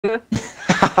Yeah.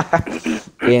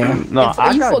 No,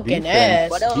 I you got fucking defense. ass.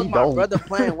 But that was my brother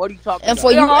playing. What are you talking And about?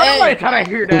 for you, Nobody trying to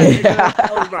hear that. Nigga.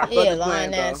 That was my yeah, brother lying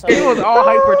playing, ass. bro. He was all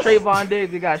hype for Trayvon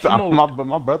Diggs. He got smoked.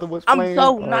 My brother was I'm playing.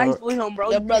 so nice with him, bro.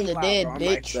 Your You brother can't lie, dead, bro. I'm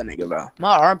nice bitch. to that nigga, bro.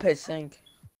 My armpit sank.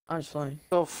 I'm just playing.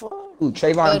 The fuck? Ooh,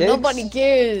 Trayvon Diggs? Nobody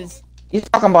cares. You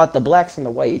talking about the blacks and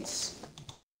the whites?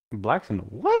 Blacks in the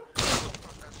what?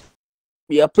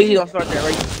 Yeah, please don't start that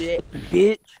racist shit,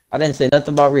 bitch. I didn't say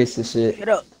nothing about racist shit. Shut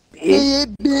up,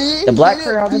 bitch. The black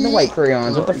crayons and the white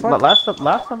crayons. What the fuck? Last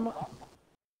time.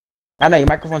 I know your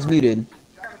microphone's muted.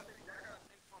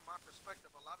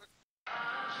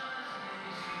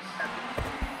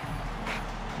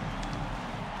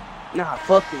 Nah,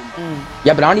 fuck him.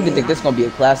 Yeah, but I don't even think this is gonna be a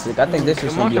classic. I think this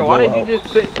is gonna be a Why did blowout. you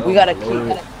just sit? We gotta keep.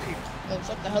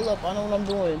 Shut the hell up. I know what I'm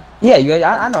doing. Yeah,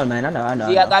 I know, man. I know.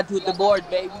 See, I got you with the board,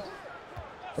 baby.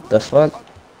 What the fuck?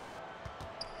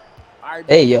 Right,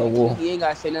 Hey, yo, whoa. You ain't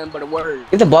gotta say nothing but a word.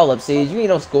 Get the ball up, Sage. You ain't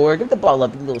no score. Get the ball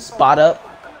up, you little spot up.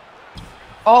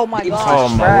 Oh my god. Oh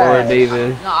my lord, David.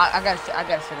 No, I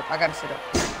gotta sit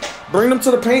up. Bring them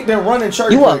to the paint, then run and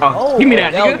charge. You up? Oh, give me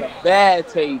that, That was nigga. a bad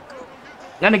take.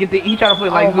 That nigga, he try to play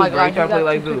like Oh my Zeus, bro. god, He try to play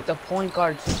like you Zeus. the point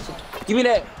guard. Give me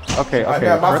that. Okay.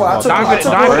 Yeah, my fault.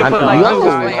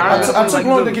 I took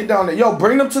long to get down there. Yo,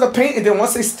 bring them to the paint, and then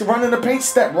once they run in the paint,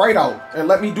 step right out and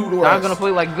let me do the rest. I'm gonna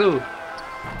play like Zeus.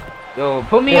 Yo,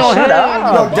 put me Yeah, on shut him.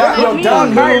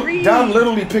 up. Dom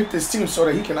literally picked this team so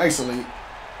that he can isolate.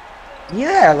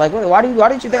 Yeah, like why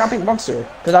did you think I picked Bunkster?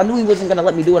 Because I knew he wasn't gonna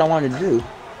let me do what I wanted to do.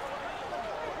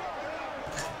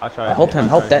 I hope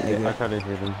that nigga. I try to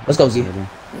hit him. Let's go, Z. Hey,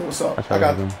 what's up? I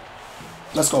got him.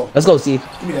 Let's go. Let's go, Z.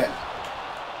 Give me that.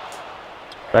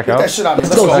 Back Get out. that shit out of here.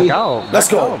 Let's go, Z. Let's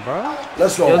go. bro.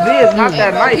 Let's go. Yo, Z is not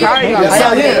that nice. How you Yes,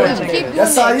 I am. Keep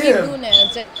Yes, I am. doing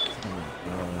that.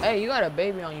 Hey, you got a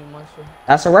baby on you, Monster.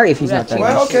 That's alright if he's not that.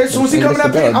 Well, nice. okay. As soon as he come in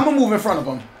that paint, Dub. I'm gonna move in front of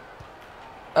him.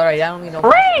 Alright, that don't mean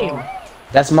no.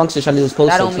 That's Monster trying to do his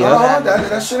post ups, mean- yeah.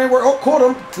 That shit ain't work. Oh, caught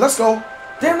him. Let's go.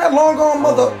 Damn, that long gone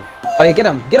mother. Oh yeah, get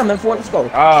him M4. Let's go.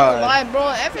 Like,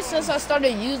 bro, ever since I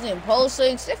started using Pulse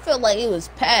 6, it felt like it was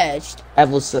patched.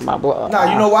 Ever since my bro.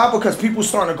 Nah, you know why? Because people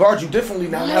starting to guard you differently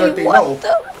now. Now that they know.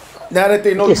 Now that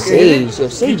they know Look you at can hit it, Sage. Yo,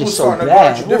 Sage people is so starting to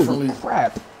guard you bad. differently. Holy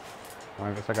crap.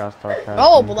 I guess I gotta start casting.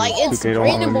 Oh, but like it's 2K don't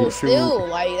wanna let me greenable shoot. still.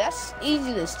 Like that's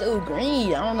easy to still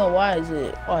green. I don't know why is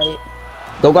it like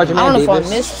Go guard your I man, don't know if I Davis.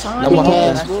 missed time. No more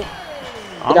Yeah. holding.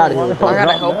 Get out of here. I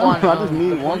gotta help on. I just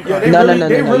need one. Yeah, guy.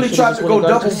 they really you tried just to go wanna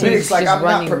double guard bigs. just Like I'm not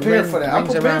running prepared for that. I'm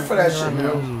rings prepared around, for that rings shit, around.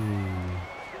 man.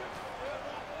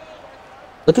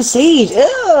 Look at Sage.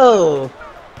 Ew.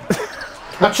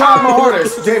 I tried my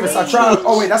hardest, Davis. I tried.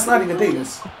 Oh wait, that's not even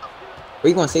Davis. Where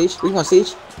you going, Sage? Where you going,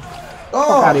 Sage? Fuck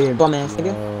out of Oh, here, bum ass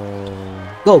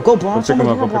nigga. Go, Bron. Show pick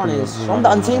me him who up, go pick LeBron him is. up. Show him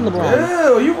the untamed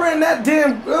LeBron. ew! You ran that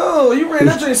damn. Oh, you ran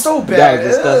that joint so That bad.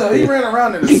 was disgusting. He ran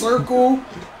around in a circle.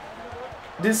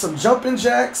 Did some jumping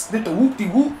jacks. Did the whoop de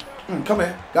whoop. Come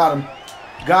here. Got him.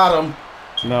 Got him.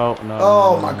 No.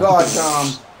 Oh my God,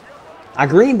 Tom. I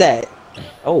greened that.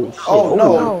 Oh shit. Oh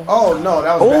no. Oh no.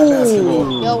 That was bad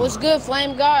basketball. Yo, what's good,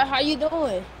 Flame God? How you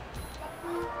doing?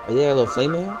 Are you a little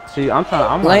flame man? See, I'm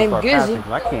Blame gonna start Gizzy. casting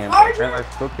 'cause I can't. I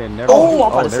still can never. Oh,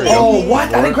 I'm about to there say. you go. Oh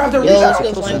what? I didn't grab the Yo, what's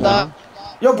rebound. good, Flame God?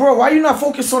 Yo, bro, why you not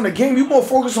focused on the game? You more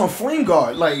focused on flame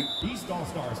guard. Like,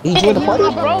 He joined the party?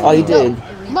 bro. Oh, he did.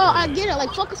 Bro, I get it.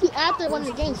 Like, focus me after when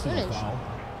the game's finished.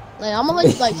 Like, I'm gonna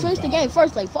let you, like, finish the game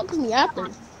first. Like, focus me after.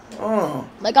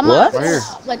 Like, I'm What? not. Right here.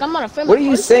 Like, I'm not a friend. What are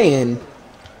you saying?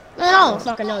 Man, I don't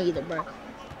fucking know either, bro.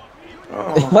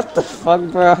 What the fuck,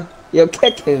 bro? Yo,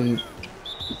 kick him.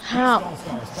 How?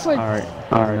 For All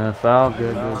right. Foul.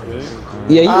 Good.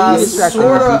 Yeah, I you distracted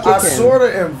me. Kick him.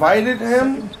 sorta invited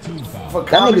him for That nigga's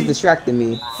comedy. distracting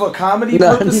me. For comedy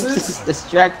No, he's purposes. just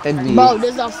distracting me. Bro,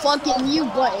 there's a fucking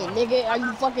mute button, nigga. Are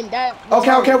you fucking that?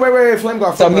 Okay, wait, flame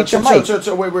guard, So flame mute your guard. mic.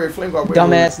 Chill, wait, flame guard, wait.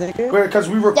 Dumbass nigga. Wait, because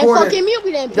we Then recorded. fucking mute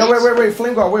me then, bitch. Yeah, wait,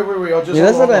 flame guard, wait. I'll just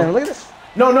Yeah, hold listen to on. him. Look at this.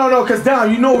 No, because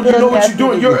down, you know what you're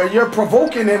doing. You're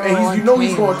provoking him, and he's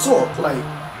he's going to talk. Like,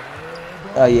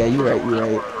 Oh yeah, you're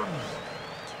right.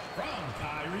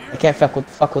 I can't fuck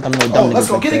with them little dumb niggas. let's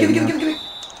go, like get that, it. you know?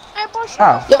 Hey, bro, shut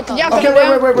Ah. Yo, can y'all come Okay,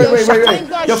 down? wait. Yo,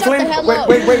 shut Your the hell up.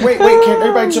 wait. Can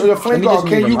everybody chill? Your flame Let me guard, just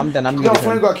can mute you? him. I'm done. I'm Yo, muted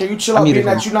flame him. guard, can you chill I'm out being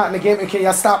muted that you're not in the game, and can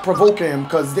y'all stop provoking him?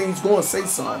 Because then he's going to say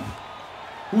something.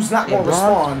 Who's not going to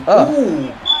respond?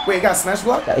 Ooh. Wait, got snatch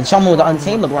block? And show me what the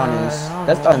untamed LeBron is.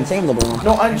 That's the untamed LeBron.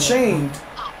 No, Unchained.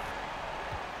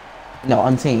 No,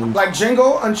 untamed. Like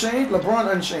Django Unchained,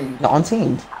 LeBron Unchained. No,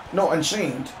 untamed. No,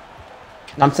 Unchained.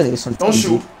 No, I'm telling you something. Don't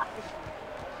shoot.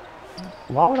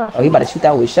 Why would I? Oh, you about to shoot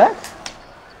that with Shaq?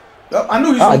 I knew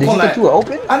he was gonna did pull you that. think you were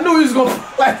open? I knew he was gonna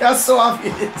pull that. That's so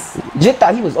obvious. Just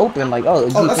thought he was open. Like, oh,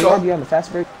 let's can go. you be on the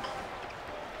fast break?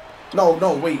 No,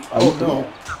 wait. Oh, no.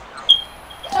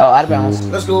 Oh, out of bounds.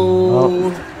 Let's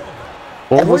go.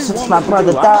 Ever since my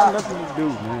brother I got died. nothing to do,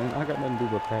 man. I got nothing to do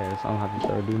but pass. I don't have to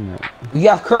start doing that. You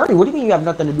have Curry. What do you mean you have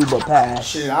nothing to do but pass?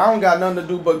 Shit, I don't got nothing to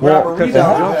do but grab a Because the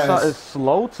rebound jump and shot pass. is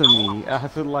slow to me. I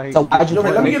have to like. So why'd you Yo,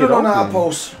 wait, let me make get it on the high open.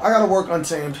 post. I gotta work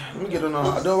untamed. Let me get it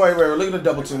on. Wait. Look at the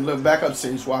double team. Look, back up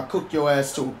stage while I cook your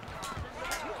ass too.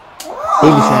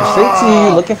 Davis straight to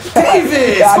you, looking fat.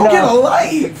 Davis, Yeah, I don't get know. a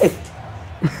life.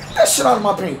 Get that shit out of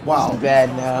my paint. Wow.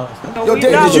 Bad now. Yo,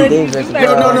 Davis, Davis,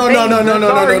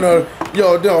 no.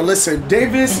 Yo, listen,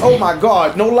 Davis. Oh my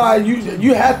God, no lie.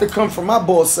 You had to come from my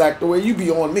ball sack the way you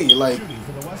be on me. Like,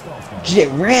 Shit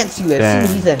rants you as soon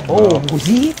as he said, "Oh, was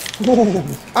he?"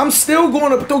 I'm still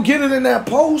going to go get it in that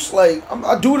post. Like,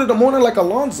 I do it in the morning like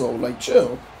Alonzo. Like,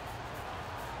 chill.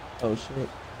 Oh shit.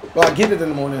 Well, I get it in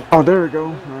the morning. Oh, there we go.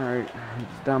 All right,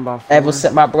 it's down by 4. Ever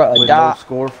sent my brother With die. no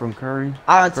score from Curry.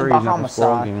 I went to Curry's my not gonna score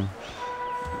homicide. again.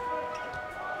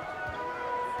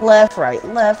 Left, right.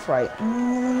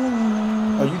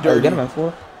 Oh, you dirty. Get him in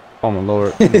 4. Oh my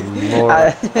lord. Lord.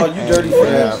 Oh, you dirty for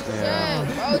that.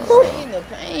 Dang, bro, just in the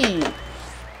paint.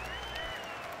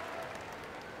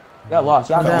 Y'all lost.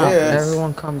 Y'all down. Yeah.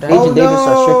 Everyone come down. Agent Davis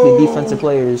are strictly defensive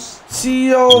players.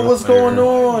 CEO, what's going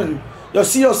on? Yo,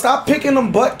 CEO, stop picking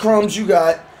them butt crumbs you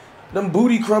got, them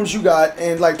booty crumbs you got,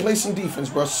 and like play some defense,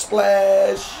 bro.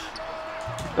 Splash.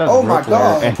 That's Oh a my real player,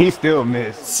 God. And he still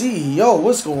missed. CEO,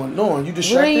 what's going on? You What are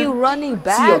distracted? you running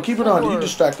back? CEO, keep it on. for? You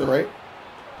distracted, right?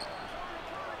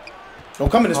 Don't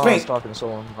come in this I was paint. talking to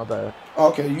someone. My bad.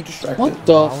 Okay, you distracted. What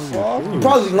the fuck? You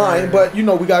probably lying, but you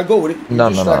know we gotta go with it. You No.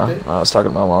 distracted. I was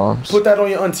talking to my mom's. Put that on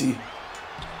your auntie.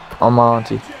 On my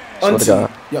auntie. Swear to Auntie.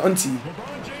 God. Your auntie.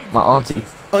 My auntie.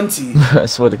 Auntie. I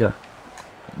swear to God.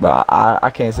 But I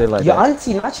can't say it like Your that.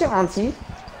 auntie, not your auntie.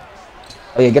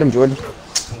 Oh yeah, get him, Jordan.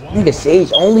 Nigga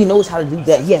Sage only knows how to do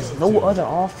that. He has no other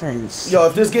offense. Yo,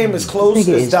 if this game is close,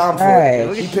 Nigga it's is down for it.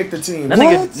 trash. He picked the team. That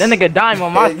nigga dime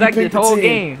on my Yeah, stack picked this the whole team.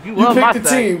 game. You You love my pick the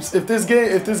stack. teams. If this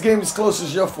game is close,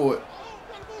 it's your fault.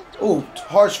 Ooh,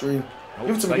 hard screen.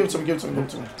 Give it to me.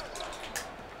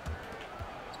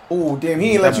 Ooh, damn,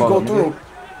 he ain't let you go through.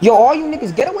 Yo, all you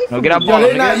niggas get away from No, get out me. Yo, ball.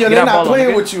 they're not. Yo, Get they're that not ball, playing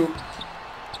nigga. with you.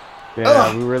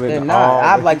 Yeah, we really. They're not.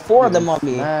 I have like 4 of them on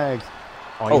me. Snags.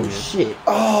 Oh shit.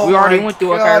 Oh, We already my went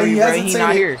through a God, Kyrie, bro. He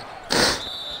not hesitated. here.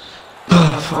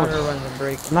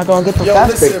 I'm not gonna get the Yo,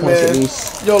 fast break listen, points at man.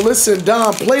 least. Yo, listen,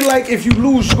 Dom. Play like if you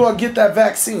lose, you're gonna get that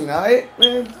vaccine. All right,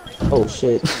 man. Oh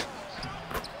shit.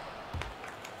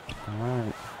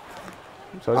 Alright.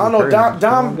 I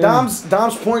don't know.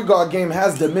 Dom's point guard game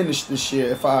has diminished this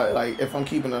year. If I'm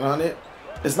keeping it on it,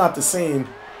 it's not the same.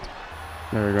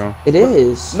 There we go. It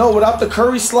is. No, without the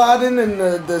Curry sliding and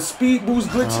the speed boost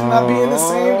glitching not being the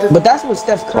same. But that's what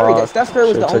Steph Curry does. Steph Curry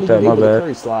was the Should've only took dude that, able my to bad.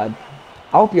 Curry slide.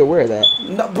 I hope you're aware of that.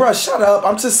 No, bruh, shut up.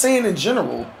 I'm just saying in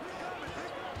general.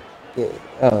 Yeah.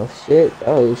 Oh shit.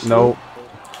 Oh shit. Nope.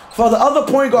 For the other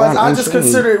point guards, Wow, I just insane.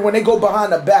 consider it when they go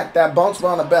behind the back, that bounce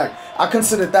behind the back. I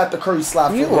consider that the Curry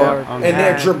slide You for them are and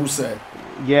their mad. dribble set.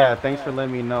 Yeah, thanks for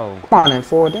letting me know. Come on in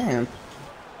 4, damn.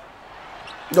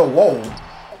 Yo, whoa.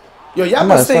 Yo, y'all I'm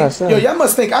must not think. saying. Yo, y'all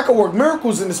must think I could work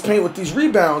miracles in this paint with these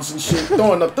rebounds and shit,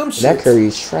 throwing up them shit. That Curry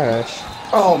is trash.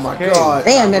 Oh my god.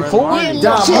 Damn, man, 4. Yeah,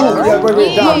 Dom, shit, move. Yeah,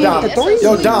 wait, Dom. that's Yo,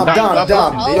 Yo, a Dom.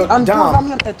 Yo, I'm Dom. doing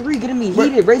me up that 3, getting me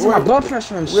heated, raising my blood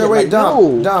pressure and shit. Wait, like,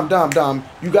 yo. Dom.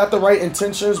 You got the right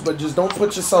intentions, but just don't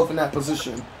put yourself in that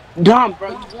position. Dom,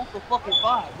 bro, you want for fucking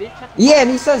 5, bitch. Yeah, and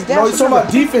he says that. No, he's talking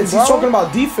about defense. He's talking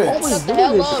about defense. Always do the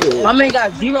hell this up. shit. My man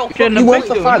got 0 Shouldn't He have went picked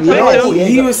for him. 5. You Yeah, picked him.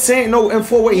 He was saying no in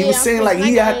 4 way. He Yeah, was I'm saying like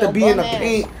he smacking had to your be in the bum ass.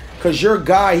 paint because your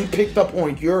guy. He picked up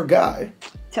on your guy.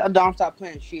 Tell Dom stop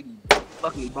playing shitty.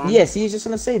 Fucking bum. Yes, he's just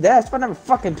gonna say that. That's why I never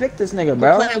fucking picked this nigga,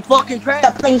 bro. Playing fucking trash.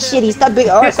 Stop playing shitty. Stop big.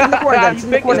 Alright, sit in the corner then. Sit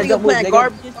in the corner and don't move, Playing nigga.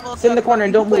 garbage. Sit in the corner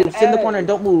and don't move. Sit in the corner and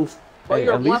don't move. Hey,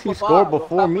 at least he scored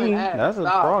before me. That's a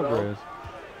progress.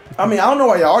 I mean, I don't know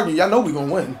why y'all argue. Y'all know we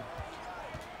gonna win.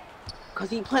 Cause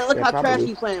he playing. Look Yeah, how trash probably.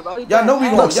 he playing, bro. He Y'all know we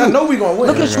playing gonna. ass. Y'all know we gonna win.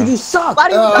 Look at you. You suck. Why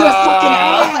do you You're a fucking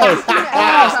ass.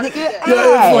 Ass, nigga.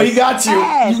 Yeah, boy, he got you.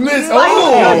 Ass, You missed.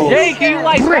 nigga. Oh. Jake, you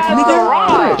like Brick, pass the nigga.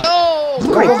 rock.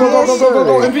 Yo, Go,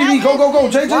 go. MVD, go.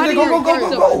 JJ,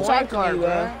 go. White card,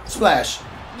 bro. Splash.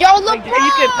 Yo,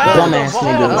 You can pass Dumbass the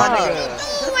ball. nigga.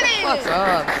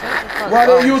 What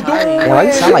are you doing? Why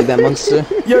you sound like that, monster?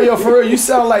 Yo, for real, you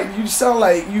sound like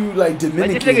you like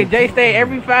Like this nigga Dominican. Jay stay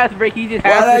every fast break. He just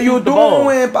has What to are you shoot the ball.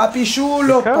 doing, papi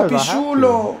chulo, Because papi I have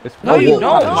chulo, to. It's No, you Oh,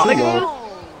 don't, yeah. nigga.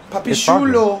 papi It's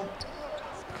chulo.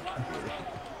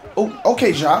 Oh,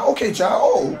 okay, Ja. Okay, Ja.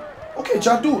 Oh. Okay,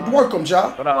 Ja, dude, work him,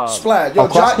 Ja. Splat. Yo, Oh,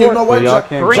 Ja, you know what? y'all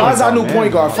can't Ja's go, our new man.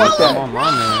 point guard. Fuck that. Come on,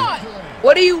 man.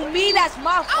 What do you mean that's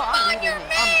my fault?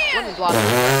 Let me block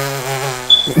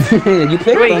him. You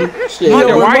picked Wait, him. Shit.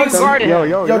 Mother, why are you Munson. guarding?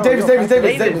 Yo,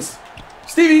 Davis.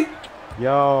 Stevie,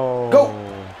 Yo. Go.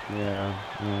 Yeah.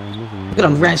 Look at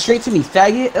him, ran straight to me,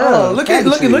 faggot.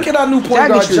 look at our new point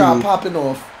guard, Faggotry. Ja, popping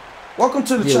off. Welcome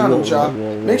to the channel, whoa, Ja. whoa,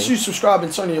 whoa, whoa. Make sure you subscribe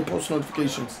and turn on your post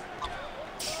notifications.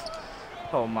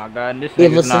 Oh my God, this Ever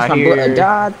nigga's since not my brother here.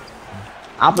 died,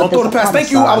 I Don't throw the pass.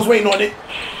 Thank you. I was waiting on it.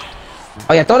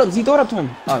 Oh yeah, he throw it up to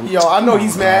him. Yo, I know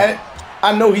he's mad.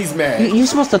 I know he's mad. You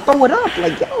supposed to throw it up,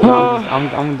 like yo. I'm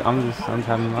having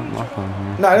my fun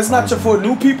here. Nah, that's not your fault.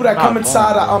 New people that come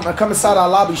inside our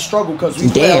lobby struggle because we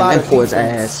play a Damn, lot that of for his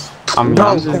defense. ass. I'm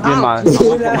just getting my.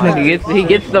 He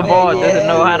gets the ball, doesn't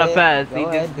know how to Yeah. pass. He Go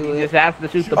ahead, do just it. has to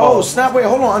shoot the ball. Oh, snap. Wait,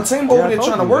 hold on. Untamed over Yeah, I there told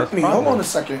trying to you, work that's me. Hold progress. on a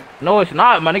second. No, it's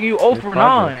not, my nigga. You 0 for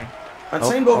 9.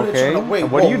 Untamed over there Okay. trying to wait.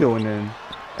 What are you Whoa. doing then?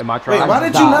 Am I trying? Wait, why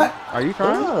did you not? Are you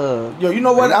trying? Yo, you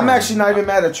know what? I'm actually not even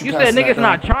mad at you. You said passing niggas that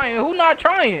not down. trying. Who not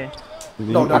trying?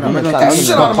 No. I'm Get gonna that shit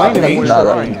out of my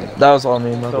paint. That was all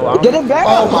me, man. So Get it back.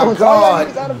 Oh my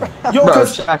God. Yo, Bro,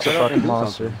 cause Shaq's a fucking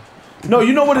monster. no,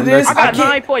 you know what it is? I got 9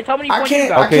 can't. points. How many I points you can't.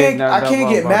 got? I can't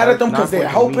get mad at them because they're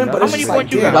helping, but How it's many just like,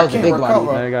 points you damn, got? I That was a can't big one.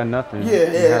 recover. I got nothing.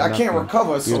 Yeah, I can't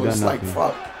recover, so You it's got like nothing.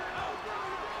 fuck.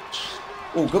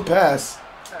 Oh, good pass.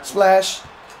 Splash.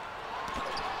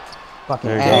 Fucking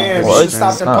There you ass. Damn, Well, you should it's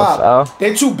stop and not pop. foul.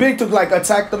 They're too big to like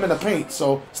attack them in the paint.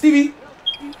 So Stevie,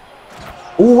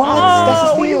 Ooh, wow, that's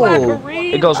a Oh, you like steal.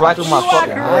 Kareem? It goes right through my You like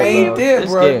fucking Kareem? I ain't there, This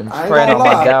bro. game's I ain't preying gonna on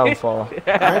my lie. downfall.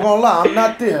 I ain't gonna lie, I'm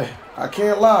not there. I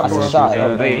can't lie, That's bro. a shot.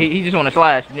 Yeah. Wait, he just want to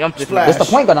slash. Jump this Splash. It's the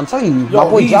point guard, I'm telling you. Yo, My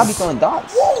boy he's- Ja be throwing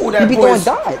dots. Whoa, He that be throwing boy's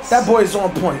dots. that boy's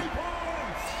on point.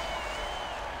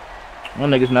 My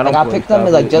niggas not Like on I point, picked them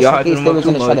stop like it. just Y'all in case hyping they him was up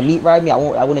gonna too try to much. meet ride me. I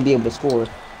wouldn't be able to score.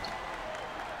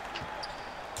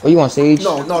 What you want, Sage?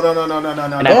 No. In that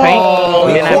paint? Oh,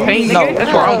 In that Kobe. paint, No. nigga?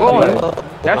 That's where I'm going.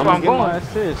 That's I'm where I'm getting my going.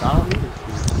 assist. I don't need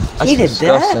it. He did that?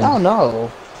 disgusting. Oh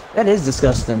no, that is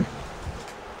disgusting.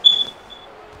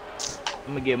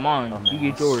 I'm gonna get mine. You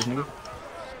get yours, nigga.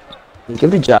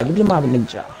 Give it a job. Give your mom a nigga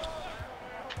job.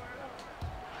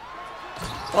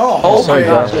 Oh, sorry,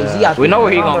 okay. guys. Jay-Z out We know there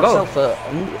where he found gonna go.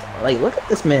 himself like, look at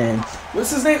this man.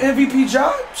 What's his name? MVP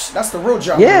job? That's the real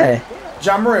job. Yeah.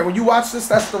 John Moran. When you watch this,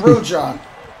 that's the real job.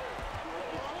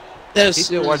 That's He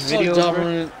still watch videos,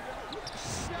 bro?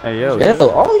 Hey yo. Yeah.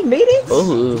 Oh, he made it.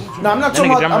 No, I'm not That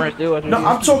talking nigga about. John Moran still watch No, videos?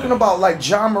 I'm talking about like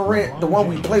John Morant, the one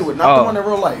we play with, not the Oh. one in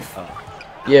real life.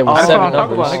 Yeah, with That's what I'm 7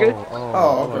 talking about, numbers. nigga.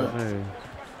 Oh, okay. Hey.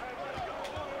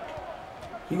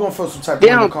 You gonna feel some type of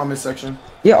in the comment section.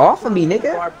 Yeah, off of me,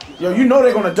 nigga. Yo, you know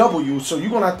they're gonna double you, so you're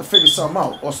gonna have to figure something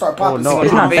out or start popping. no, some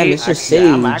It's not threes. them. It's just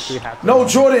I'm Sage. actually happy. No,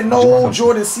 Jordan. No,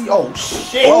 Jordan. C. Oh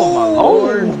shit. Oh my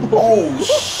lord. Oh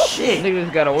shit.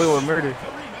 Niggas got away with murder.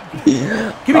 Give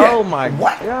me that. Oh my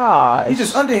What? god. He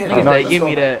just underhanded. Niggas it. say, Let's give go.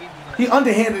 me that. He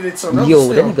underhanded it, so no.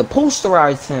 Yo, still. that nigga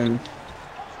posterized him.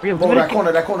 Real Oh, good. that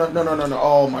corner. No.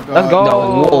 Oh my god. Let's go. No,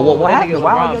 whoa, what That happened? nigga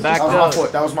Why LeBron would you backed That was my up.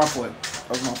 foot. That was my foot. That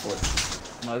was my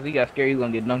foot. No, if he got scared, he's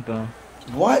gonna get dunked on.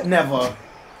 What? Never.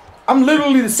 I'm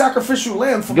literally the sacrificial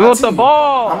lamb for Give my us the team.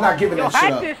 ball. I'm not giving Yo, that shit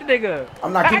hack up. this nigga.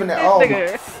 I'm not Hack giving that. this Oh,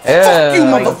 nigga. fuck you,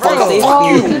 motherfucker. bro, Fuck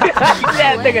you.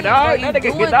 That nigga, dog. That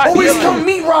nigga get knocked Always down. come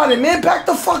meat riding, man. Back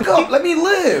the fuck up. Let me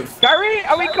live. Kyrie,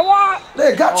 I mean, come on.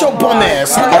 There, got your bum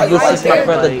ass. Ever Nigga. since my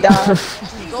brother died.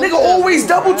 Nigga always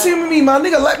double teaming me, my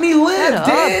nigga. Let me live.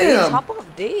 Damn. Hop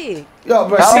up, dig. Yo,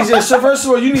 bro, CJ, so first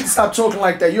of all, you need to stop talking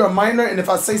like that. You're a minor, and if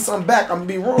I say something back, I'm gonna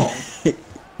be wrong.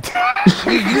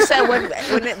 You said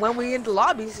when we in the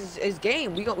lobbies is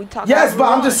game. We talk. Yes, but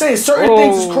I'm just saying certain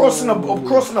things is crossing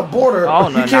a border. Oh,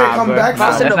 no, you can't come bro. back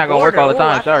Nah, from. that's not gonna work all the time.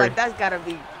 I feel Sorry. like that's gotta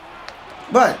be.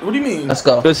 But what do you mean? Let's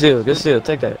go. Good steal,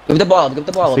 take that. Give the ball. Give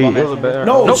the ball. See, bum it ass was nigga. better.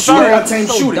 No, Nope, shoot it. sorry. I team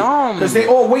So shoot it dumb. because they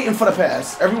all waiting for the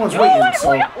pass. Everyone's Yo, waiting. So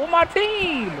on my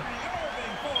team.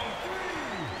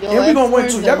 Yo, yeah, we gonna win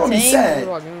X too. for Y'all gonna be the team. sad.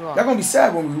 Y'all gonna be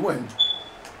sad when we win.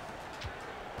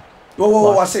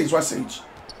 Whoa! Watch Sage.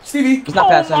 Stevie. He's not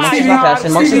passing. Monks is not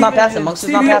passing. Monks is not passing. Monks is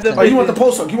not passing. Oh, you want the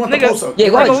post up? You want the Nigga. post up? Yeah,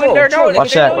 go Nigga, ahead. go in there, Troll, no, troll.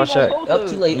 Watch that, watch that. Up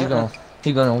too late.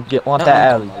 He gonna want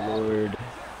that alley. Lord.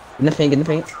 In the paint. In the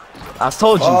paint. I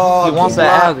told you, Oh, he wants good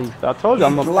that block. alley. I told you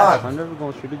I'm He gonna blocked. pass. I'm never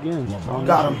gonna shoot again.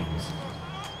 Got him.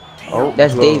 Oh,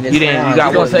 That's Davis. You didn't- you got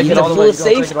He's one. gonna Take it all the full way. You gonna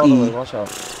take it all the way. safety. Watch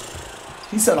out.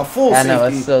 He said a full I know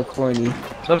it's safety. so corny.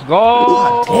 Let's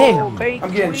go. Damn. Paint,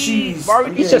 I'm getting please. cheese.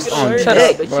 Barbecue. I'm He's just getting on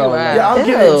cheese. dick, bro. Yeah, I'm Ew.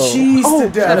 getting cheese Oh, to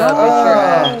death. shut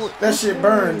up. That shit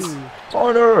burns.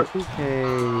 Corner.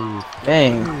 Okay.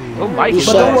 Dang. Oh, Mike is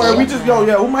But don't worry, we back. just go.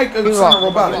 Yeah, who might sound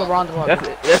robotic?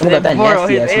 That's Who got that Emporio,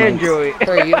 nasty his ass Android.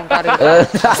 Curry, you don't gotta.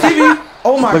 Stevie,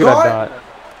 oh my Look at god. that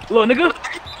dot. Little nigga.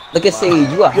 Look at Sage,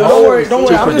 you a Yo, hoe. don't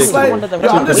worry. I'm just letting.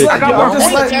 I'm just letting.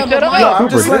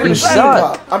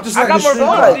 I'm just I got more letting.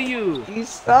 points than you. You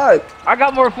suck. I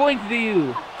got more points than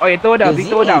you. Oh yeah, throw it out, Z.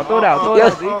 Throw it out. Throw it out. Throw it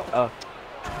out, Z. Oh.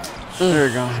 There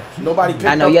you go. Nobody picked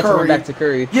I know up you have to run Curry. back to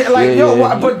Curry. Yeah,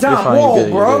 like but down, fine, whoa, you're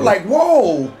bro, good. like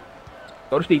whoa.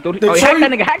 Throw the Steve. Throw the. Oh, hack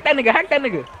that nigga. Hack that nigga. Hack that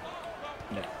nigga.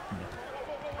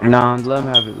 Nah, let him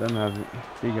have it. Let him have it.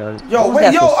 He got it. Yo, Who's wait,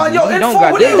 that yo, supposed to yo, be? Info, Don't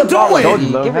got what are you the ball, doing?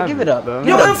 Biggie. Give it up.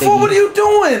 Yo, Info, what are you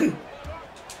doing?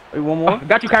 Wait, one more.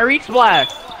 Got you, Kyrie. Splash.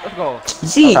 Let's go.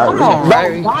 Z, come on,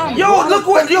 Kyrie. bro. Yo, look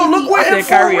where I said Info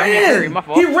Kyrie, I said Kyrie, ran. my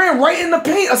fault. He ran right in the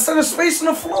paint instead of spacing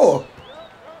the floor.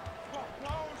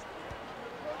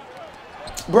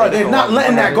 Bro, they're not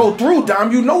letting that go through,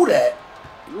 Dom. You know that.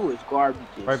 You is garbage.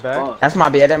 Right back. That's my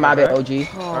bad. That's my bad,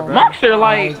 OG. Monster,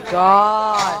 like.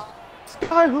 God. He's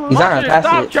not gonna pass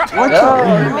it. Stop.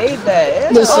 Oh, he made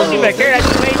that. I don't even care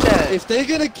that you made that. If they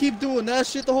gonna keep doing that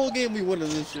shit the whole game, we winning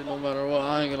this shit no matter what.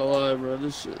 I ain't gonna lie, bro.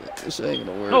 This ain't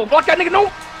gonna work. No, block that nigga.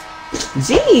 No.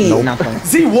 Z. Not playing.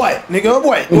 Z what, nigga?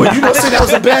 What? What, you gonna say that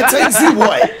was a bad take? Z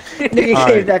what? Nigga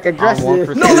came back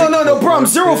aggressive. No, bro. I'm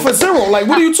 0 for 0. Like,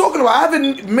 what are you talking about? I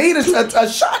haven't made a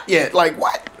shot yet. Like,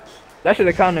 what? That should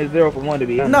have counted as 0 for 1 to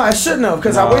be honest. No, I shouldn't have,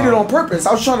 because I waited on purpose.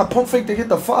 I was trying to pump fake to get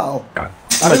the foul. I'm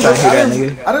trying to hear that,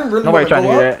 nigga. I didn't really Nobody want trying to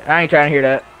to go hear up. that. I ain't trying to hear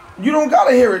that. You don't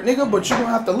gotta hear it, nigga, but you don't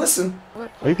have to listen.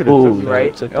 You could Ooh, have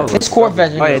right. His court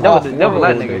vision Oh yeah, is double off that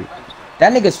world. nigga.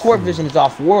 That nigga's court vision is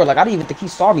off world. Like, I don't even think he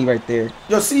saw me right there.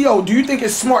 Yo, CEO, do you think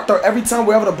it's smart though every time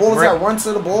wherever the ball is at, run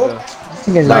to the ball?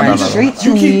 Nigga's Like, running you just- straight to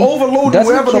you keep me, overloading doesn't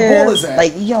wherever the care. ball is at.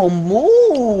 Like, yo,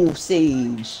 move,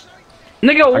 Sage.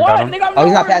 Nigga, what? him. Nigga, I'm Oh,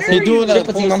 he's not nowhere passing. near He doing you. that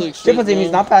Triple team him. post-like shit, Triple team, he's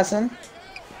bro. not passing.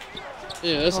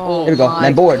 Yeah, that's Oh, all. Here we go. my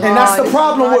Then board. And that's the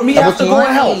problem with me Double after team.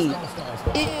 going help.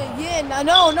 Yeah,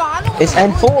 no, I don't. It's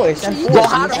N4. It's N4. Bro,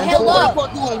 how the It's hell N4.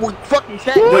 what you doing with fucking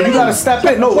shit? Yo, you gotta step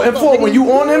in. No, N4, when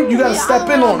you on him, you gotta step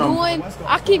in on him.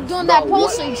 I keep doing that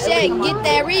posting shit, get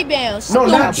that rebound. No,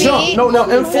 not jump. No,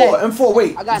 N4,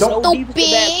 wait. I got Don't. no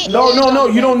defensive Stupid. No,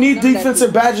 you don't need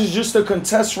defensive badges just to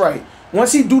contest right.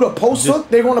 Once he do the post hook,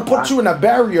 they're gonna put you in a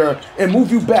barrier and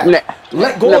move you back.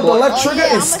 Let go of the left trigger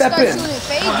and step in.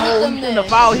 Oh, he's in the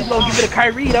foul. He's gonna give it a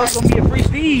Kyrie. That was gonna be a free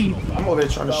Steve. I'm over there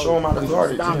trying to show him how to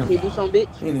guard it. Dom, Damn. can you do something,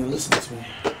 bitch? He ain't even listening to me.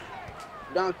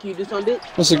 Dom, can you do something, bitch?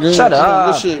 That's a great. Shut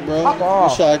up. Good shit, bro. Fuck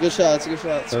off. Good shots.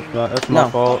 That's No. my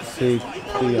fault. See,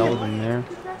 I was in there.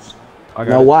 I No,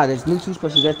 got why? There's new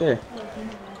toothbrushes right there.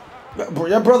 Bro,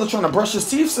 your brother trying to brush his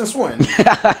teeth since when?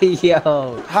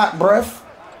 Yo. Hot breath.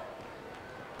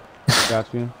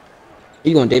 Got you.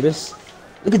 You going, Davis?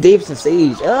 Look at Davis and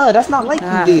Sage. That's not like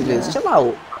you, Davis. Chill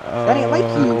out. That ain't like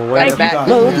you. Wait,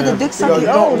 No, look at the dick Yo, sucking. you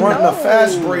Oh, don't run no. the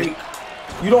fast break.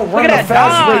 You don't run Look the at that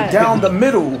fast break dive. down the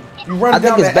middle. You run I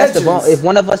think down it's the best edges. if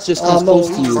one of us just comes close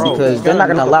to you Bro, because you they're not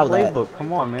gotta gonna know allow the that. playbook.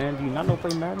 Come on, man. Do you not know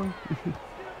play Madden?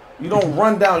 You don't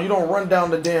run down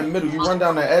the damn middle. You run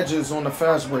down the edges on the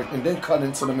fast break and then cut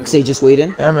into the middle. Say just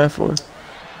waiting. Yeah, man, for.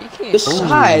 Good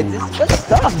shot. This is good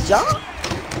stuff, John.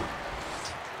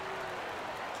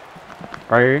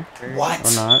 Right here? What?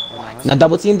 Or not? Now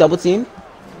double team.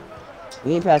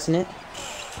 We ain't passing it.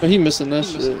 But he missing that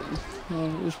shit.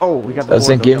 Oh, we got the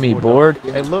Doesn't board, get though. me bored.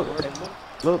 Hey, look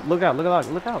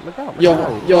out. Yo,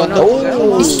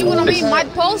 no. You see what I mean? My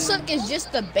post hook is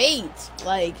just a bait.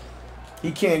 Like,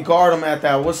 He can't guard him at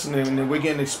that. What's the name? And then we're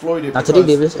getting exploited. Not today,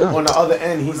 because Davis. On the other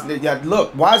end, yeah,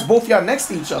 look. Why is both y'all next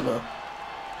to each other?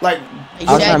 Like,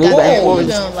 I was trying to move back forward.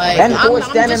 N4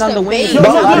 standing on the wing.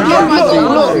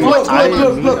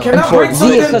 Look, can I bring Z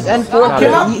is because something?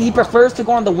 N4 he prefers to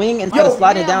go on the wing instead of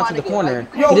sliding down to the corner.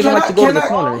 He doesn't like to go to the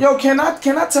corner. Yo, can I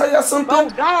tell y'all something? Bro,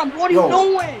 Dom, what are you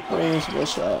doing?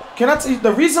 Can I tell you,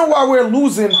 the reason why we're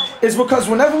losing is because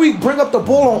whenever we bring up the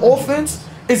ball on offense,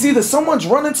 it's either someone's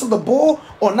running to the ball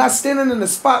or not standing in the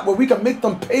spot where we can make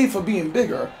them pay for being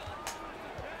bigger.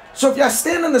 So if y'all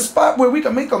stand in the spot where we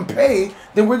can make them pay,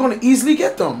 then we're going to easily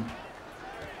get them.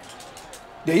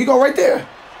 There you go right there.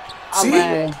 See?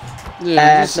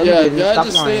 Yeah, just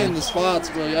stay in the spots,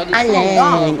 bro. Y'all just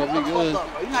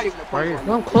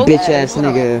Bitch ass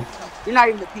nigga. You're not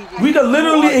even the PG. We could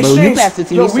literally Bro, you exchange. passed it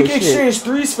to Yo, me, we so can shit. exchange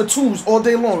threes for twos all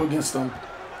day long against them.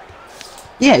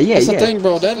 Yeah. That's the thing,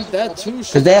 bro. That two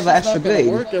shit. they have an that's extra not gonna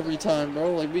blade. work every time,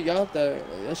 bro. Like we got that.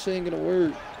 Like, that shit ain't gonna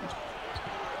work.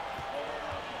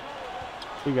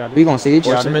 We gonna siege?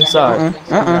 Force him inside.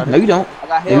 No, you don't.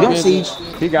 No, you don't siege.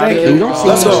 He got No, it. you don't siege.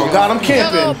 Let's go. God, I'm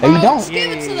camping. No, you don't. Just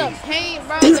give it to the paint,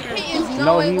 bro. The paint is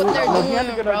knowing what they're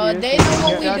doing, bro. They know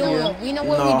what we doing. We know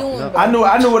what we doing, bro.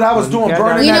 I knew what I was doing,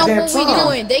 burning We that know damn what we time.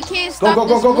 doing. They can't stop Go.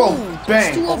 this Bang. move.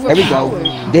 It's too There we go.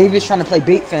 overpowered. David's trying to play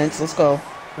bait fence. Let's go.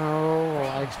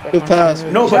 Good pass.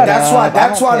 No, but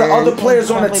that's why the other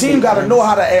players on the team gotta know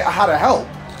how to help.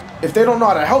 If they don't know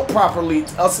how to help properly,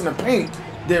 us in the paint,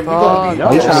 then we're gonna be.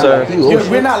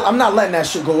 I'm not letting that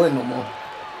shit go in no more.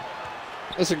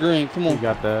 That's a green. Come on. You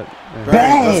got that.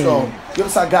 Bang. Let's go. Give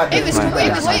us our goddamn. Davis,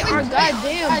 wait, our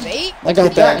goddamn bait. I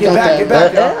got that. Get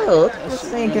back. I'm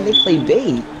saying, can they play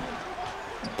bait?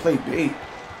 Play bait.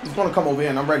 He's gonna come over here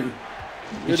and I'm ready.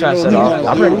 You trying to set off?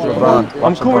 I'm ready for LeBron.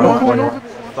 I'm cool.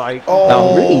 Like,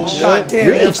 Oh, reach. goddamn.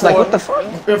 Reach, like what the fuck?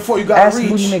 M4, you gotta Ass reach.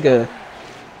 booty nigga.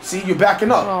 See, you're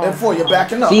backing up. M4, you're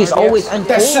backing up. See, it's always Get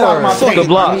that shit out of my N4. face.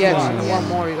 block. One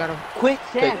more, you gotta quick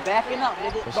set, backing up,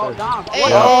 nigga. Go down.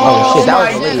 Oh shit,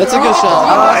 that was That's a good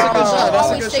shot.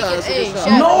 That's a good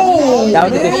shot. No! That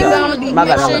was a good shot. My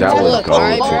bad. That was Look,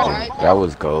 goaltending. That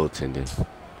was goaltending.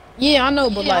 Yeah, I know,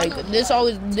 but like, there's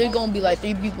gonna be like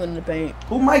 3 people in the paint.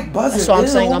 Who Mike buzzing? That's what I'm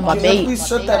saying, I'm my bait. Please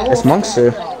shut that off. It's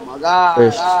Monkster. Oh my god.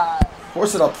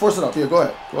 Force it up. Here, go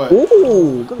ahead.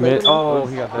 Ooh, good mid. Oh,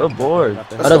 he got that. Good board.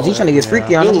 Oh, G trying to get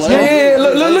freaky on him. Yeah,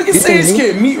 look at Sage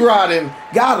kid meat rodding.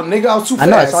 Got him, nigga. I was too fast.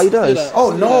 I know, that's all he does.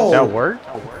 Oh no. That worked?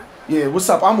 Yeah, what's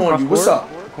up? I'm on you. What's up?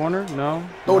 Corner? No.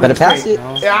 Better pass it.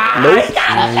 Nope. Taking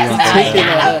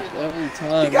that every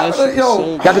time. That shit's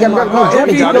so Got to get him.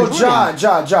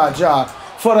 Ja.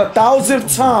 For the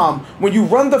 1,000th time, when you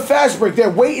run the fast break, they're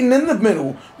waiting in the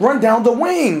middle. Run down the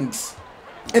wings.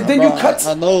 And then you cut.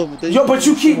 I know. But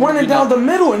you keep running down the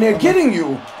middle and they're getting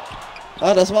you.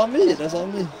 Oh, that's what I mean. That's what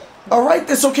I mean. All right,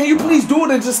 then. So can you please do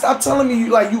it and just stop telling me you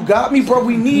got me, bro?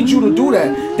 We need you to do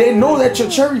that. They know that you're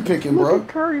cherry picking, bro.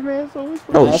 Curry, man. So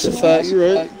Oh, That's a shit. fact.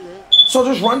 You're right. So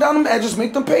just run down them edges,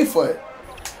 make them pay for it.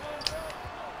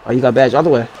 Oh, you got badge all the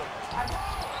way.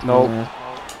 Nope.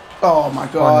 Oh my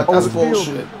God, that's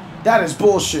bullshit. That is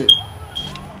bullshit.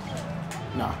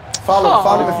 Nah,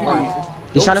 follow if you need.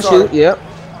 He's trying to shoot. Yep.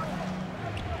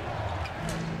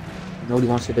 Know what he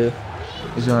wants to do.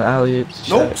 He's doing alley.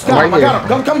 Nope, stop him. I got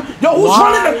him. Come. Yo, who's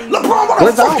running? LeBron, what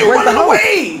the fuck you running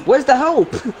away? Where's the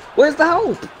hope? Where's the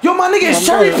hope? Yo, my nigga is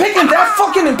cherry picking that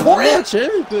fucking important?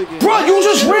 Cherry picking. Bro, you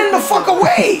just ran the fuck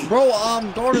away. Bro,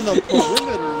 I'm guarding the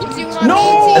perimeter.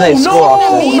 No,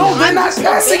 they're not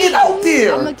passing it out I'm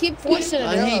there. gonna keep forcing it.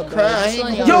 I ain't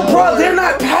crying. Yo, bro, they're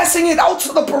not passing it out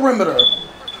to the perimeter.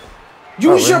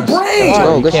 Use your brain.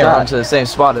 Oh, good Can't run shot. to the same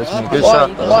spot as me. Good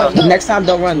shot. Next time,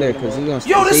 don't run there, cause he's gonna.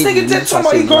 Yo, this save nigga you. did He's talking gonna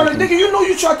about he save guarded. you. Nigga, you know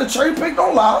you tried to cherry pick.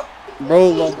 Don't lie.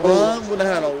 Bro, LeBron would have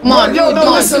had a. Come on, Yo, no, come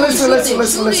on,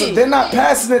 listen. They're not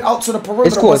passing it out to the perimeter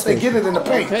It's cool, once they it's get it in the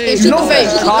paint. Hey, You know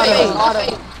face.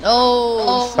 that.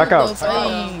 No. Back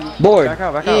out. Board. Back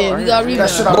out. Yeah, we got That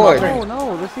shit rebound. out of my Board. paint.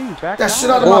 No, let's see. Back That out. shit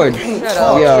out of Board. my paint.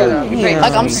 Yo,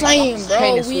 Like I'm saying, bro,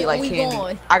 Pain is we sweet like candy.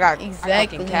 going. I got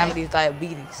Exactly. fucking cavities,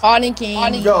 diabetes. Harden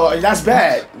King. Yo, that's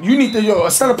bad. You need to,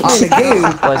 instead of playing the game,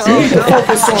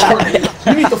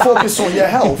 you need to focus on your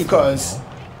health, cause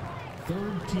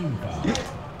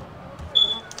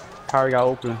Kyrie got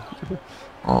open.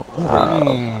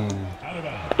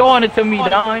 Throwing it to me,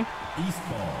 Don.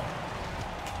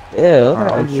 yeah.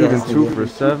 I'm shooting 2 for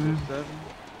 7.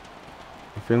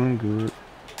 I'm feeling good.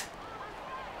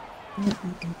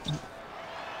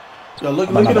 yo, look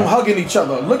at them hugging each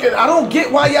other. I don't get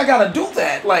why y'all gotta do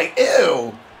that. Like,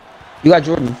 ew. You got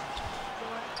Jordan.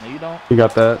 No, you don't. You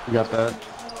got that. You got that.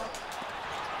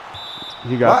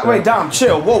 Wait, Dom,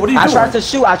 chill. Whoa, what are you I doing? tried to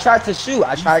shoot. I tried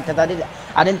because I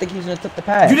didn't think he was gonna take the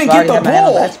pass. You didn't so I get the had my hand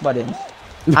on ball. the X button.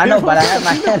 I know, but I had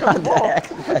my hand on the X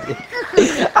button.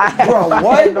 I had Bro, my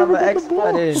what? hand on the X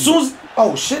button.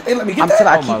 Oh shit, they let me get I'm that. saying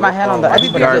I keep my hand on the X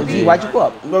button. G, why'd you go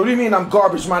up? What do you mean I'm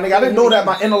garbage, my nigga? I didn't know that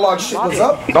my analog shit was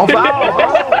up. Don't foul.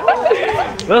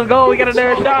 Let's go. We got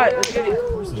another shot.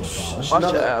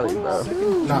 Watch your alley, bro.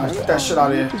 Nah, get that shit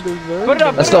out of here. Put it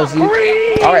up. Let's go, Z. All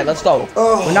right, let's go.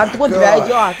 Oh, We're not doing God. bad,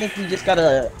 y'all. I think we just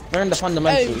gotta learn the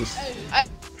fundamentals.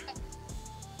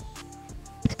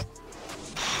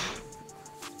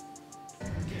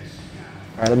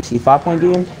 All right, let me see. 5-point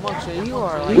game.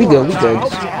 We good. I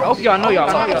hope y'all know y'all.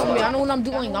 I know what I'm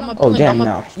doing. I'm a Oh damn,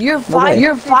 now. You're No way. 5.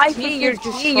 You're 5 feet. You're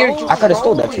just. I could have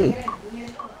stole that too.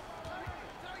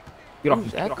 Get off.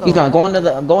 He's gonna go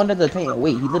into the paint.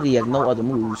 Wait, he literally has no other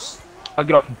moves.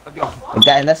 Get off. Like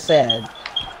that, and that's sad.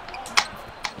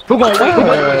 Who gonna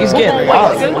wait? He's getting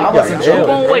wild. Who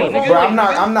gonna wait? Bro, I'm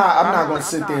not gonna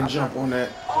sit there and jump on that.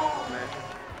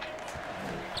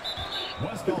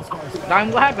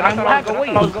 I'm laughing. I'm laughing.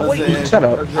 Wait. Shut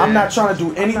up. I'm not trying to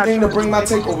do anything to bring my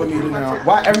takeover meter now.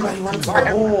 Why everybody running to the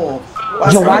ball?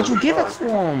 Yo, why'd you give it to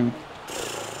him?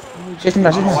 Chase him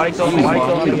down, chase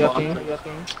him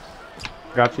down.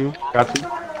 Got you.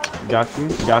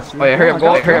 Oh yeah, hurry up,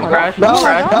 crash. No.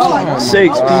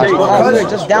 6.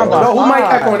 Just down by No, who might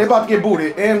echo? They about to get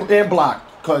booted and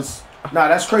blocked. Cause nah,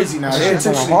 that's crazy now. They're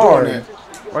intentionally doing it.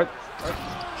 What?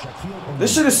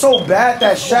 This shit is so bad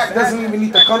that Shaq doesn't even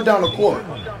need to come down the court.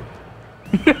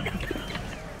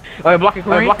 Oh, yeah, blocking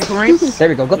Kareem. There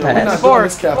we go, good We're not pass. doing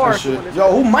this cap shit.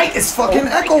 Yo, who mic is fucking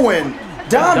echoing?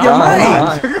 Dom, your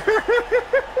mic.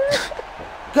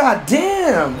 God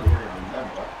damn.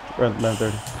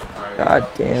 God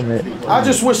damn it. I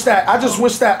just wish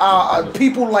that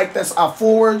people like this, our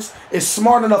forwards, is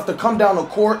smart enough to come down the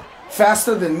court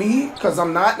faster than me, because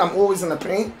I'm not. I'm always in the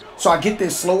paint, so I get there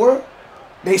slower.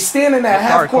 They standing at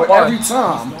half court every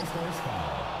time.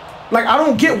 Like, I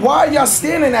don't get why y'all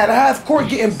standing at half court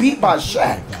getting beat by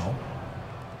Shaq.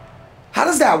 How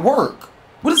does that work?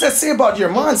 What does that say about your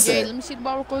mindset? Let me see the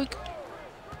ball real quick.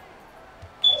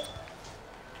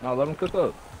 No, let him cook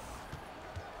up.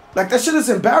 Like, that shit is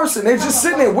embarrassing. They're just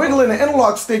sitting there wiggling the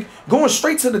interlock stick, going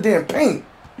straight to the damn paint.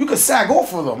 You could sag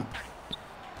off of them.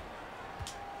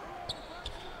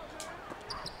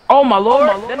 Oh my lord,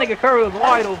 that nigga Curry was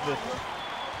wide open.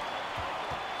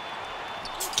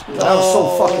 That was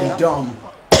so fucking dumb.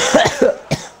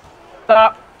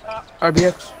 Stop.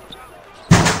 RBX.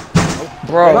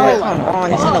 Bro, come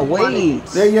on, he's in the way.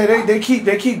 They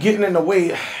keep getting in the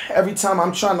way every time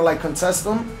I'm trying to like contest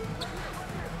them.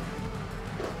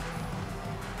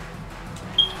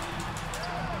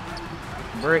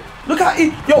 Break. Look how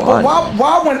but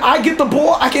why when I get the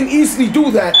ball I can easily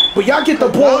do that, but y'all get the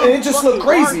ball and it just look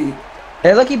crazy.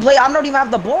 Hey, look, he play. I don't even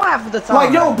have the ball half of the time.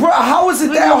 Like, yo, bro, how is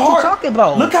it that hard? What you talking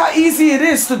about? Look how easy it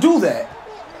is to do that.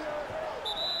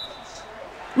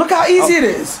 Look how easy it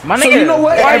is. So you know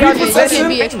what? Every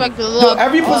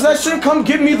possession, come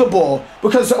give me the ball,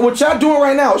 because what y'all doing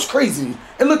right now is crazy.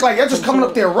 It look like y'all just coming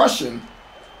up there rushing.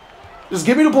 Just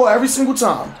give me the ball every single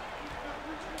time.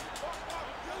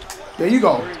 There you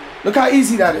go. Look how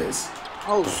easy that is.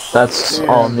 That's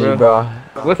on me, bro.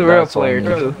 With the real player,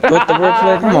 too. With the real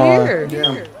player, come on.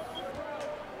 Damn.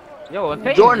 Yo,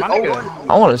 Jordan,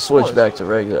 I want to switch back to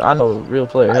regular. I know real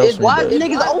player. why the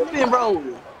niggas open, bro?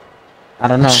 I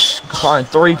don't know. Find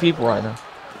 3 people right now.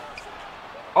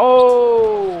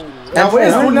 Oh. Now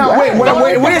where's M4 at?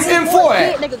 Where's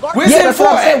M4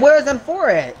 at? Where's M4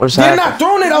 at? They're not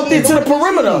throwing it out there to the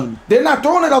perimeter. They're not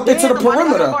throwing it out there to the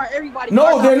perimeter.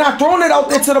 No, they're not throwing it out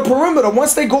there to the perimeter.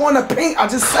 Once they go in the paint, I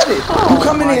just said it. You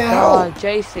come in here and help.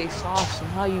 J6 awesome.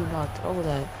 How you not throw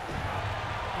that?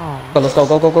 Oh. Let's go.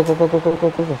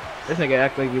 This nigga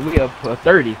act like we up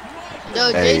 30.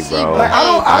 Yo, Hey, JC, bro. bro. I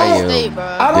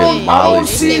don't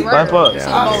see.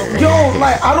 Yo,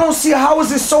 like, I don't see how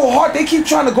is it so hard. They keep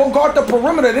trying to go guard the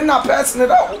perimeter. They're not passing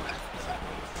it out.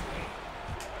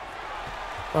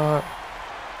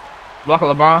 Block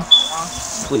LeBron.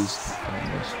 Please.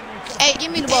 Hey,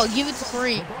 give me the ball. Give it to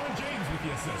Kareem.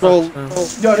 Bro,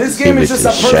 Yo, this game is just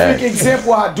a perfect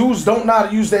example how dudes don't know how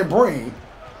to use their brain.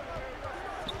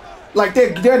 Like,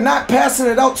 they're not passing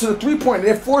it out to the three-point.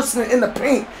 They're forcing it in the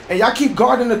paint, and y'all keep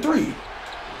guarding the three.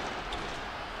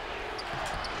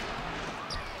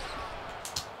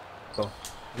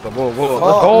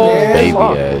 Baby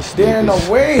ass. They're in the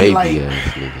way. Baby Like, ass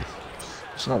niggas.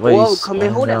 It's not waste. Whoa, come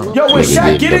in, hold that. yo, when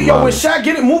Shaq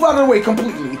get it, move out of the way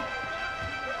completely.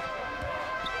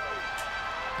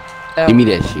 Give me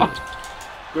that shit.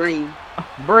 Green.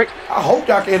 Brick. I hope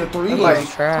y'all can hit a three. Like,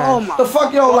 Oh my. the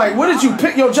fuck, yo, like, what did you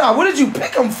pick, yo, John? What did you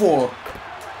pick him for?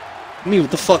 Me,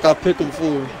 what the fuck I pick him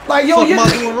for? Like, yo, What you am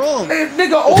I doing wrong?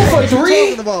 nigga, 0 for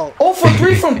 3? 0 for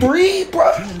 3 from 3,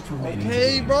 bro.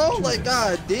 Hey, bro, like,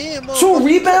 god damn. 2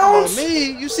 rebounds?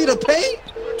 Me, you see the paint?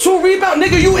 2 rebounds,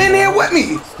 nigga, you in there with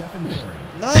me?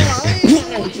 Nah, I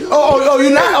ain't. Oh,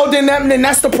 you not? Oh, then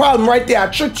that's the problem right there. I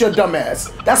tricked your dumb ass.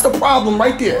 That's the problem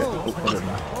right there.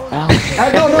 No,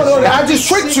 I just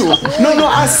tricked you. No,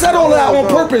 I said all that on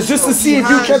purpose just to see if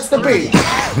you catch the bait.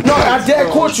 No, I dead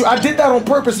caught you. I did that on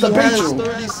purpose to bait you.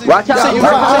 Watch out.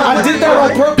 I did that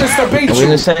on purpose to bait We're in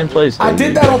the you. same place. I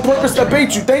did that on purpose to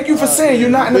bait you. Thank you for saying you're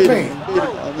not in the paint.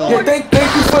 Yeah, thank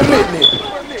you for admitting it.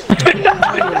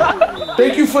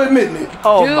 Thank you for admitting it.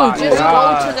 Oh Dude, my just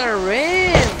God. go to the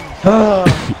rim.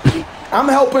 I'm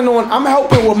helping with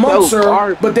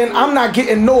Munkser, but then I'm not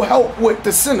getting no help with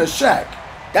the center, Shaq.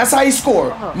 That's how he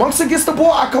scored. Munkser gets the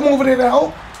ball, I come over there to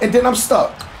help, and then I'm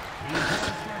stuck.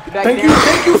 Thank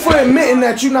you for admitting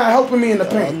that you're not helping me in the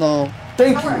paint. No.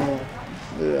 Thank you.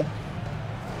 Yeah.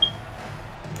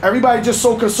 Everybody just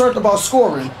so concerned about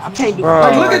scoring. I can't do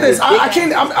Like, look at this. I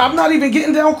can't. I'm not even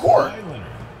getting down court.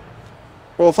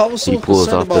 Bro, if I was so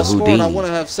concerned about scoring, I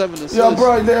wouldn't have 7 assists. Yo,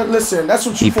 bro, listen, that's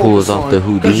what you He pulls off the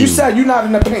Houdini. Because you said you're not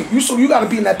in the paint. You got to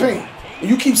be in that paint. And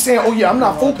you keep saying, "Oh yeah, I'm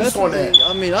not focused on that."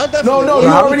 I mean, I definitely. No, you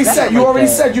already said. You already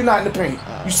said you're not in the paint.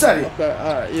 You said it. Okay,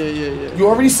 all right, yeah. You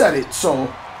already said it. So.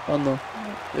 I know.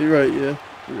 You're right. Yeah.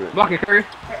 You're right. Block it, Curry.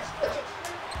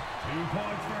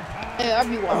 Hey, I'll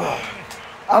be watching.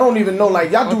 I don't even know.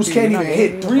 Like y'all dudes can't even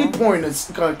hit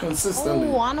 3-pointers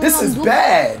consistently. This is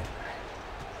bad.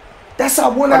 That's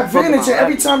our one advantage, and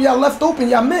every time y'all left open,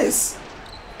 y'all miss.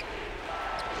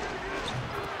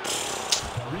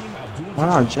 Why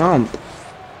not jump?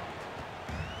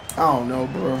 I don't know,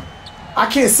 bro. I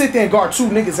can't sit there and guard 2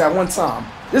 niggas at one time.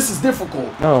 This is difficult.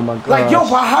 Oh my god. Like, yo,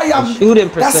 but how y'all shooting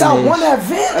percentage? That's our one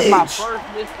advantage. That's my first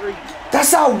mystery.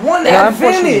 That's our one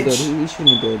advantage. He's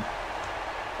shooting good.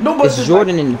 No, but it's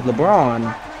Jordan and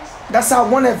LeBron. That's our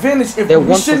one advantage. If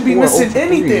we shouldn't be missing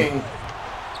anything.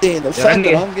 Damn, the fact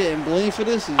that I'm getting blamed for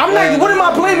this is I'm not. What am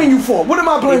I blaming you for? What am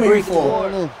I blaming you for?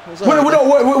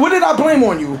 What did I blame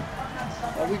on you?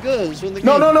 Are we good?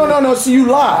 No. See, you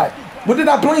lied. What did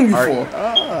I blame you for?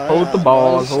 Hold the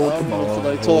ball. Hold the ball.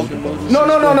 Like talking,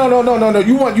 no.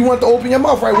 You want to open your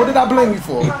mouth, right? What did I blame you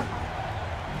for?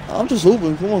 I'm just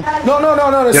hooping. Come on.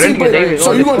 No. See,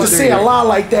 so you want to say a lie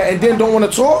like that and then don't want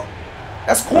to talk?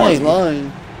 That's corny. I ain't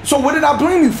lying. So what did I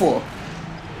blame you for?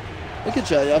 Look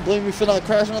at y'all. Y'all blame me for not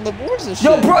crashing on the boards and shit.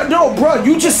 Yo, bro.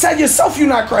 You just said yourself you're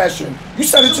not crashing. You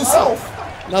said it yourself.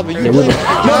 No, but you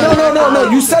No.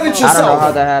 You said it yourself. I don't know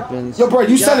how that happens. Yo, bro,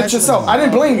 you said it yourself. I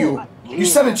didn't blame you. You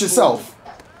said it yourself.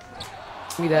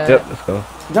 Yep, let's go.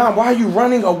 Don, why are you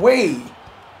running away?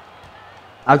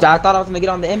 I thought I was gonna get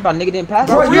on the inbound. Nigga didn't pass.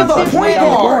 Bro, you're the point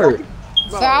guard.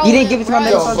 He didn't give it to my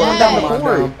nigga. So I was going down the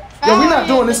court. Yo, we're not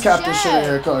doing this captain shit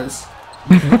here, cuz.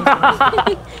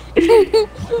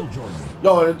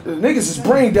 Yo, the niggas is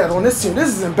brain dead on this team. This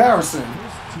is embarrassing.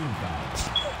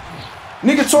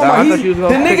 Nigga told me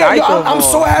I'm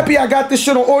so happy I got this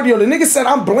shit on audio. The nigga said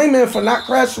I'm blaming him for not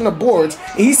crashing the boards,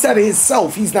 and he said it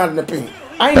himself. He's not in the paint.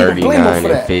 I ain't even blame him for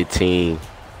that. 15.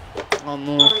 Oh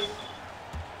no.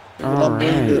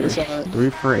 Alright. 3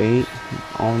 for 8.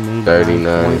 Only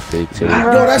 39-15. Yo,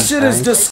 that shit is disgusting.